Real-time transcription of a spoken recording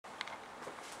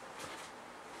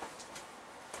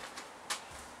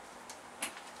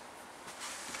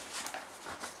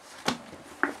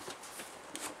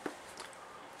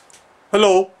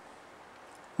Hello,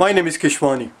 my name is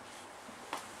Keshwani.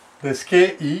 That's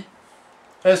Keshwani,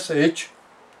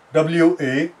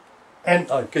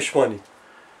 Keshwani.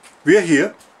 We are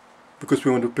here because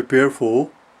we want to prepare for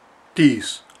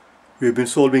TEAS. We have been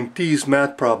solving TEAS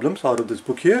math problems out of this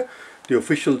book here, the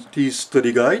official TEAS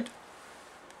study guide,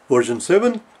 version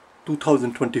 7,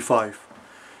 2025.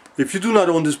 If you do not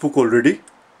own this book already,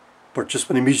 purchase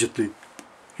one immediately.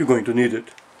 You're going to need it.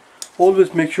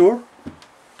 Always make sure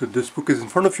that this book is in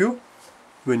front of you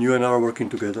when you and I are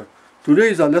working together. Today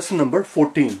is our lesson number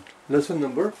 14. Lesson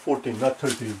number 14, not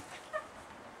 13.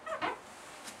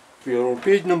 We are on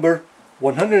page number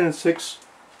 106.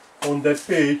 On that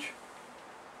page,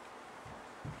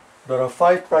 there are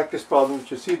 5 practice problems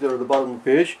which you see there at the bottom of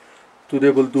the page.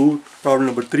 Today we'll do problem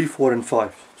number 3, 4 and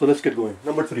 5. So let's get going.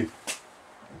 Number 3.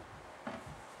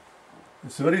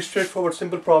 It's a very straightforward,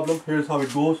 simple problem. Here's how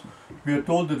it goes. We are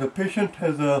told that the patient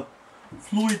has a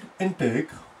fluid intake.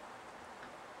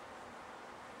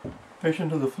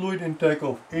 Patient has a fluid intake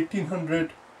of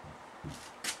 1800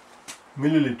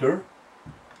 milliliter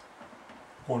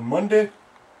on Monday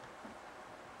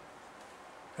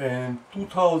and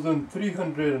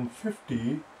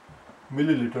 2350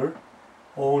 milliliter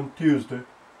on Tuesday.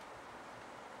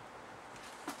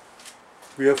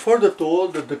 We are further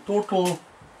told that the total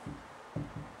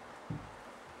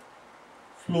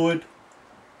fluid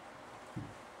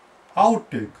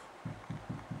outtake,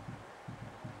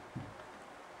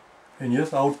 and yes,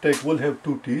 outtake will have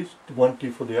 2 T's, one T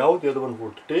for the out, the other one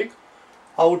for the take.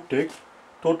 Outtake,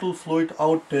 total fluid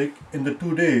outtake in the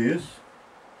 2 days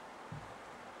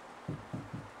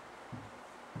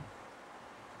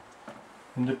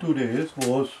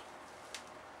was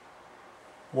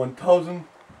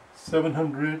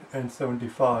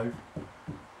 1775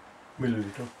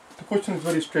 milliliter. The question is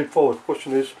very straightforward. The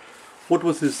question is, what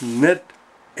was his net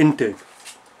intake?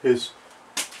 His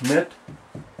net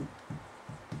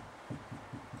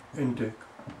intake.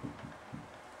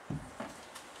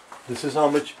 This is how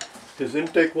much his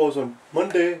intake was on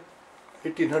Monday,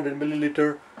 1800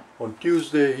 milliliter. On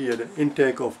Tuesday he had an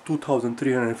intake of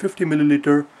 2350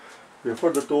 milliliter. We are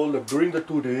further told that during the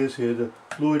 2 days he had a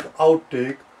fluid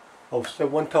outtake of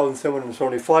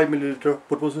 1775 milliliter.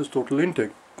 What was his total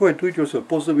intake? Go ahead, do it yourself.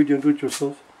 Pause the video and do it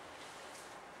yourself.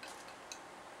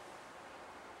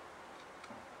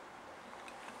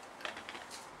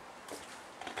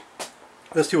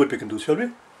 Let's see what we can do, shall we?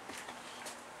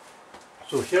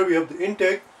 So here we have the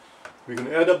intake. We can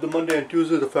add up the Monday and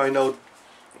Tuesday to find out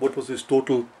what was his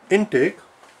total intake.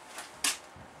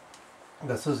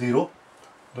 That's a 0.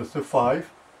 That's a 5.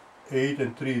 8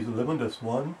 and 3 is 11. That's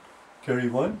 1. Carry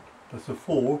 1. That's a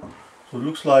 4. So it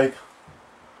looks like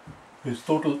his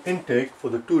total intake for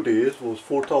the 2 days was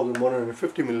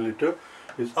 4150 milliliter.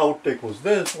 His outtake was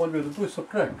this. All we have to do is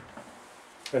subtract,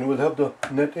 and we'll have the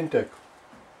net intake.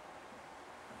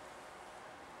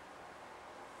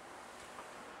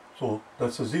 So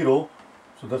that's a 0.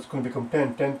 So that's going to become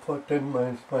 10. 10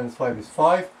 minus 5 is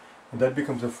 5. And that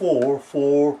becomes a 4.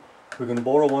 4, we're going to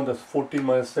borrow 1. That's 14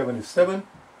 minus 7 is 7.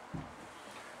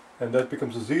 And that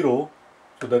becomes a 0.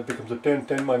 So that becomes a 10.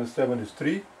 10 minus 7 is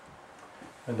 3.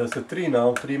 And that's a 3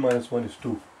 now. 3 minus 1 is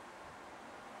 2.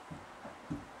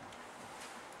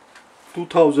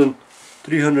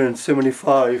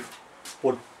 2375.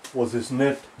 What was his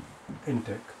net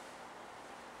intake?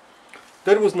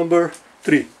 That was number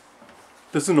 3.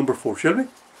 This is number 4, shall we?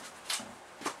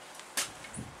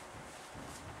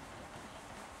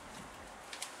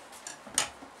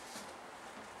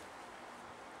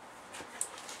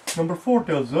 Number 4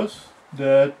 tells us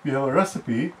that we have a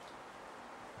recipe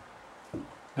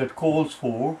that calls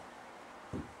for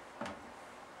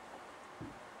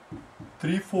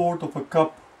 3/4 of a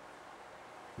cup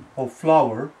of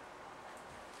flour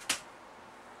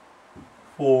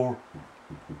for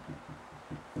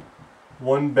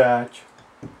 1 batch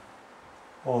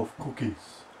of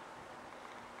cookies.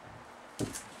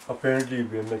 Apparently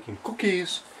we are making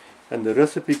cookies, and the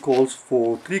recipe calls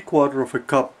for 3/4 of a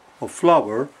cup of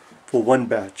flour for 1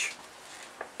 batch.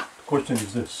 The question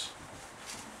is this: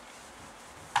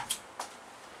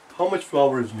 how much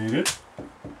flour is needed?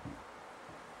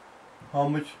 How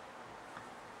much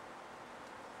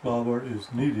flour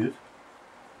is needed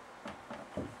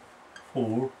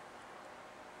for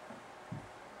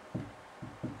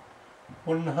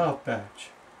 1.5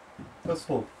 batch? That's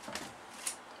all.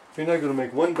 We're not going to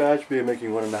make 1 batch, we are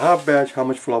making 1.5 batch. How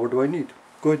much flour do I need?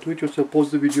 Go ahead, do it yourself.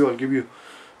 Pause the video. I'll give you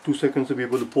 2 seconds to be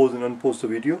able to pause and unpause the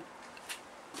video.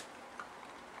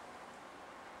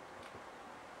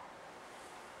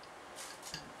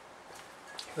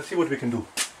 Let's see what we can do.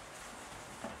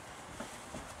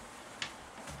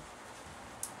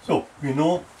 We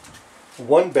know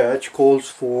one batch calls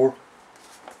for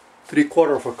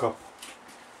 3/4 of a cup.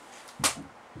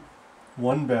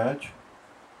 One batch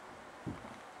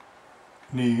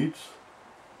needs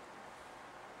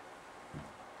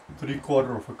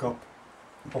 3/4 of a cup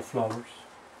of flowers.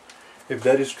 If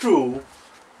that is true,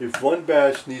 if one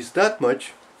batch needs that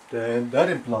much, then that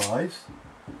implies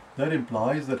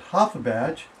that half a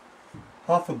batch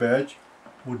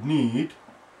would need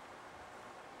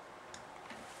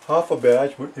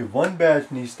if one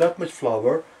batch needs that much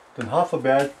flour, then half a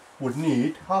batch would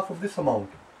need half of this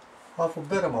amount, half of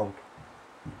that amount.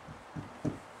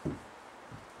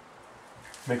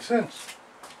 Makes sense?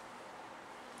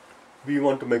 We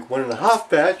want to make 1.5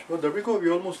 batch. Well, there we go,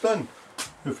 we're almost done.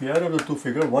 If we add up the two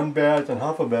figures, one batch and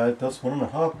half a batch, that's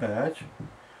 1.5 batch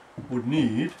would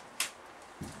need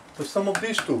the sum of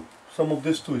these two. Sum of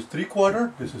this two is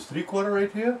 3/4. This is 3/4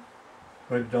 right here.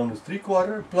 Write it down as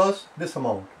 3/4 plus this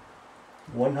amount.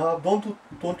 1/2.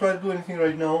 Don't try to do anything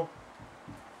right now.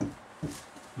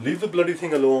 Leave the bloody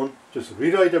thing alone. Just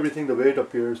rewrite everything the way it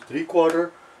appears.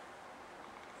 3/4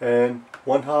 and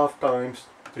 1/2 times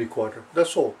 3/4.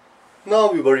 That's all.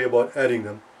 Now we worry about adding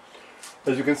them.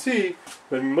 As you can see,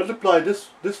 when we multiply this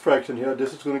fraction here,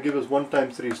 this is going to give us 1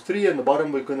 times 3 is 3, and the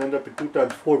bottom we're going to end up with 2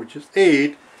 times 4, which is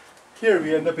 8. Here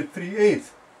we end up with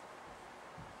 3/8.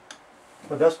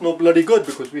 But that's no bloody good,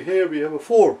 because we have a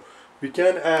 4. We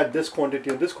can't add this quantity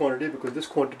and this quantity, because this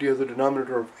quantity has a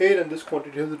denominator of 8 and this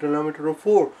quantity has a denominator of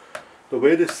 4. The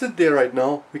way they sit there right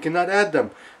now, we cannot add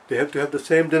them. They have to have the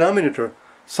same denominator.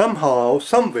 Somehow,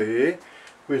 some way,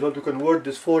 we'll have to convert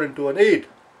this 4 into an 8.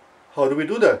 How do we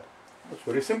do that? It's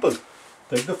very simple.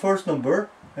 Take the first number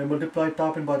and multiply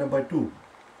top and bottom by 2.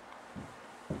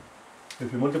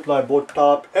 If you multiply both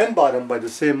top and bottom by the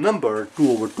same number, 2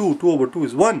 over 2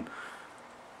 is 1.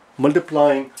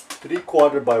 Multiplying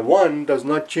 3/4 by 1 does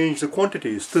not change the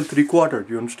quantity. It's still 3/4.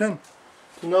 Do you understand?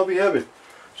 So now we have it.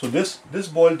 So this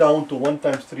boils down to 1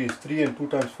 times 3 is 3 and 2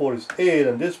 times 4 is 8,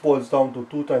 and this boils down to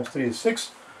 2 times 3 is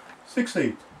 6.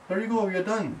 6/8. There you go, we are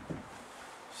done.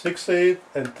 6/8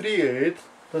 and 3/8,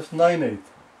 that's 9/8.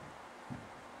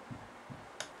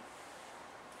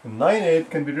 And 9/8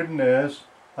 can be written as,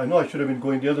 I know I should have been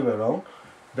going the other way around.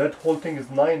 That whole thing is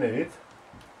 9/8.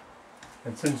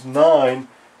 And since 9,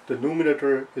 the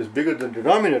numerator is bigger than the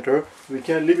denominator, we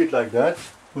can't leave it like that.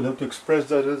 We'll have to express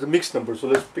that as a mixed number. So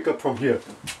let's pick up from here.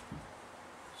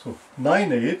 So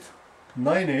 9/8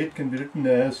 can be written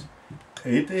as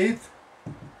 8/8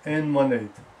 and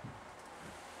 1/8.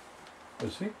 You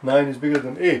see, 9 is bigger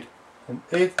than 8, and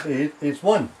 8/8 is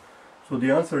 1. So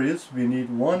the answer is we need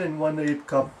 1 1/8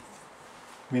 cup.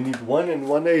 We need 1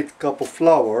 1/8 cup of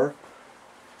flour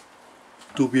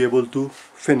to be able to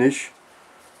finish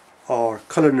our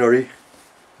culinary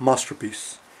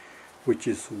masterpiece, which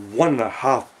is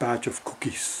 1.5 batch of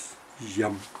cookies.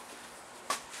 Yum.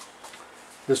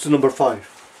 Let's do number 5.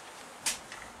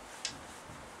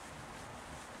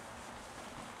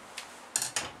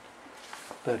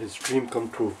 That is dream come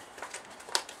true.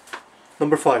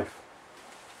 Number 5.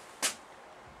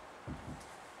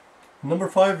 Number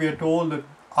 5, we are told that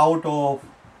out of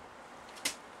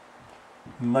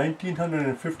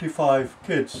 1955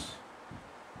 kids,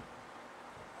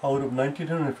 out of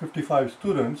 1955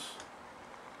 students,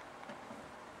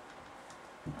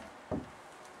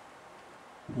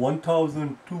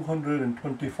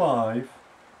 1,225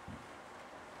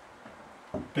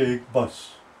 take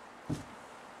bus.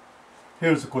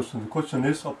 Here's the question. The question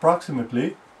is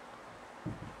approximately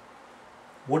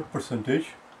what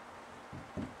percentage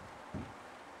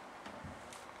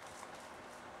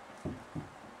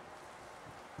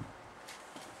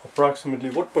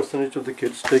of the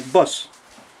kids take bus?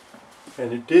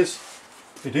 And it is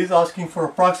asking for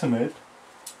approximate.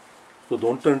 So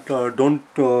don't turn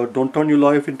your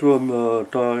life into a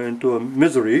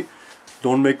misery.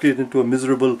 Don't make it into a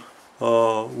miserable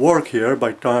work here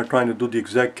by trying to do the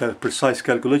exact precise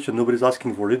calculation. Nobody's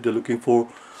asking for it. They're looking for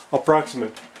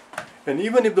approximate. And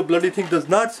even if the bloody thing does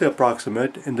not say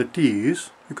approximate in the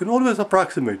TEAS, you can always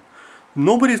approximate.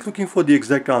 Nobody's looking for the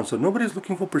exact answer. Nobody's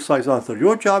looking for precise answer.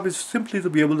 Your job is simply to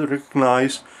be able to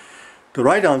recognize the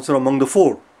right answer among the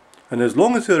 4. And as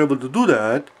long as you're able to do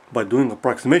that by doing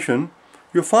approximation,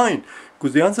 you're fine.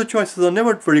 Because the answer choices are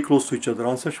never very close to each other.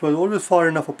 Answer choices are always far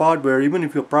enough apart where even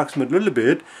if you approximate a little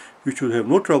bit, you should have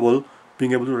no trouble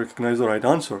being able to recognize the right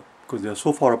answer, because they are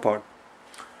so far apart.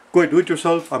 Go ahead, do it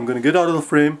yourself. I'm going to get out of the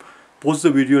frame, pause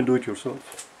the video and do it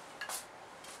yourself.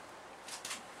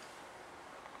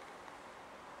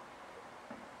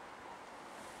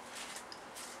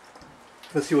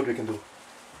 Let's see what we can do.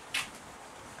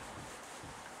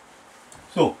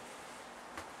 So,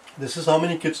 This is how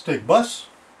many kids take bus.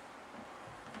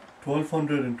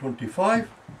 1225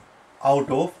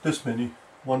 out of this many,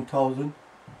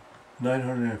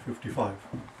 1955.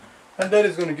 And that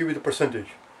is going to give you the percentage.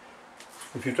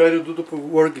 If you try to do the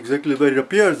work exactly where it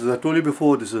appears, as I told you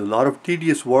before, this is a lot of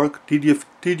tedious work,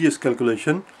 tedious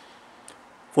calculation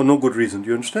for no good reason. Do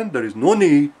you understand? There is no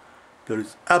need, there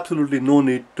is absolutely no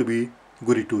need to be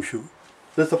goody two-shoe.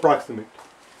 Let's approximate.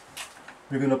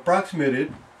 We're going to approximate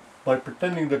it by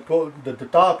pretending that the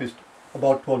top is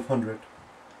about 1200.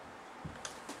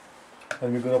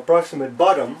 And we're going to approximate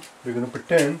bottom. We're going to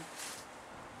pretend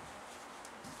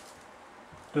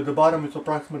that the bottom is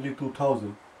approximately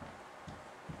 2000.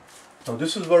 Now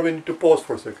this is where we need to pause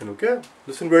for a second, okay?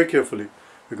 Listen very carefully.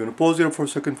 We're going to pause here for a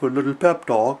second for a little pep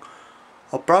talk.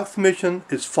 Approximation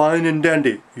is fine and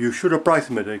dandy. You should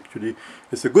approximate actually.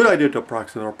 It's a good idea to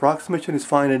approximate. Approximation is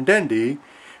fine and dandy,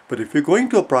 but if you're going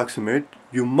to approximate,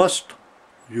 you must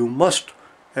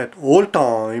at all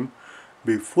time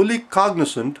be fully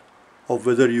cognizant of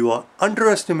whether you are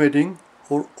underestimating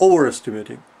or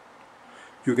overestimating.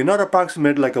 You cannot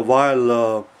approximate like a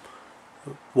wild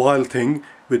thing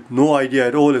with no idea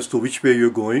at all as to which way you're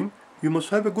going. You must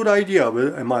have a good idea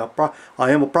whether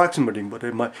I am approximating, but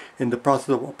am I in the process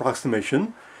of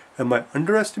approximation? Am I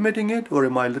underestimating it or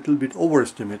am I a little bit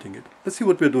overestimating it? Let's see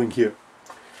what we're doing here.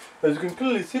 As you can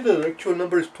clearly see, the actual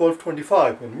number is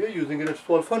 1225 and we are using it as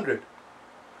 1200.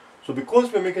 So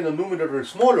because we're making the numerator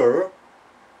smaller,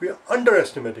 we are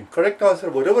underestimating. Correct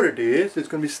answer, whatever it is going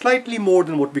to be slightly more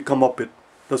than what we come up with.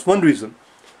 That's one reason.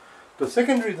 The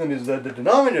second reason is that the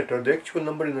denominator, the actual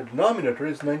number in the denominator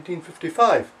is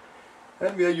 1955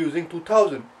 and we are using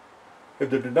 2000.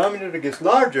 If the denominator gets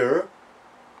larger,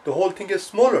 the whole thing gets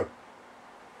smaller.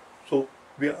 So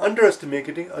we are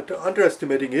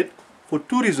underestimating it for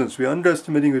two reasons. We are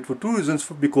underestimating it for two reasons,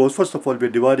 because first of all we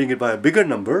are dividing it by a bigger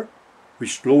number,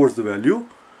 which lowers the value,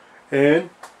 and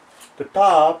the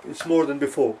top is more than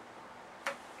before.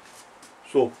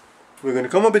 So we're going to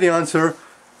come up with the answer,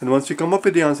 and once you come up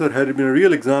with the answer, had it been a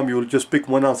real exam, you will just pick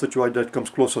one answer choice that comes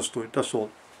closest to it. That's all.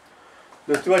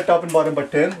 Let's divide top and bottom by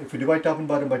 10. If you divide top and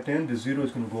bottom by 10, this 0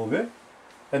 is going to go away,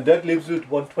 and that leaves it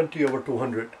 120 over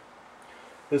 200.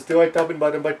 Let's divide top and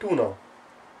bottom by 2 now.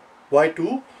 Why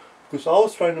 2? Because I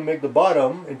was trying to make the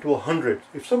bottom into 100.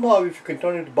 If you can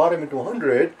turn it the bottom into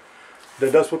 100,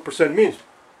 then that's what percent means.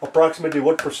 Approximately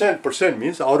what percent? Percent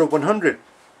means out of 100.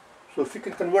 So if you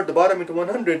can convert the bottom into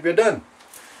 100, we're done.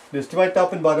 Let's divide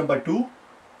top and bottom by 2.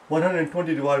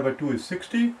 120 divided by 2 is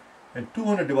 60, and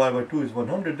 200 divided by 2 is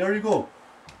 100. There you go.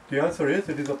 The answer is,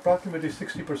 it is approximately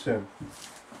 60%.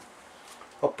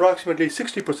 Approximately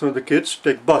 60% of the kids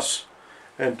take bus.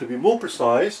 And to be more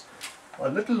precise, a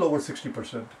little over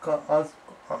 60%.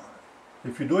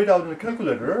 If you do it out in a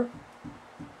calculator,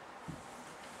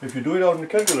 I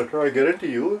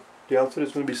guarantee you the answer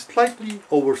is going to be slightly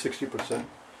over 60%.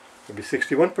 Maybe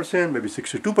 61%, maybe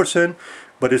 62%,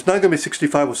 but it's not going to be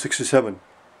 65 or 67. Do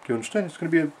you understand? It's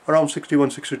going to be around 61,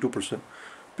 62%.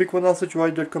 Pick one answer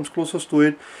choice that comes closest to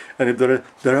it, and if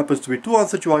there happens to be two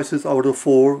answer choices out of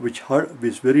 4, which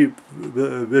is very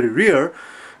rare,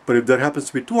 but if there happens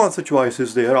to be two answer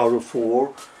choices there out of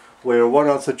 4, where one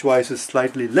answer choice is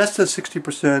slightly less than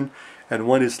 60% and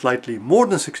one is slightly more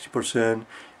than 60%,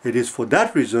 it is for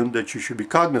that reason that you should be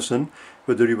cognizant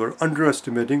whether you were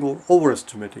underestimating or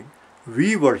overestimating.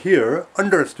 We were here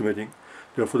underestimating.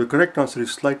 Therefore, the correct answer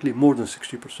is slightly more than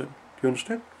 60%. Do you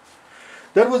understand?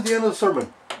 That was the end of the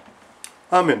sermon.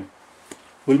 Amen.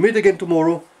 We'll meet again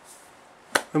tomorrow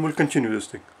and we'll continue this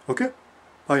thing. Okay?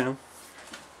 Bye now.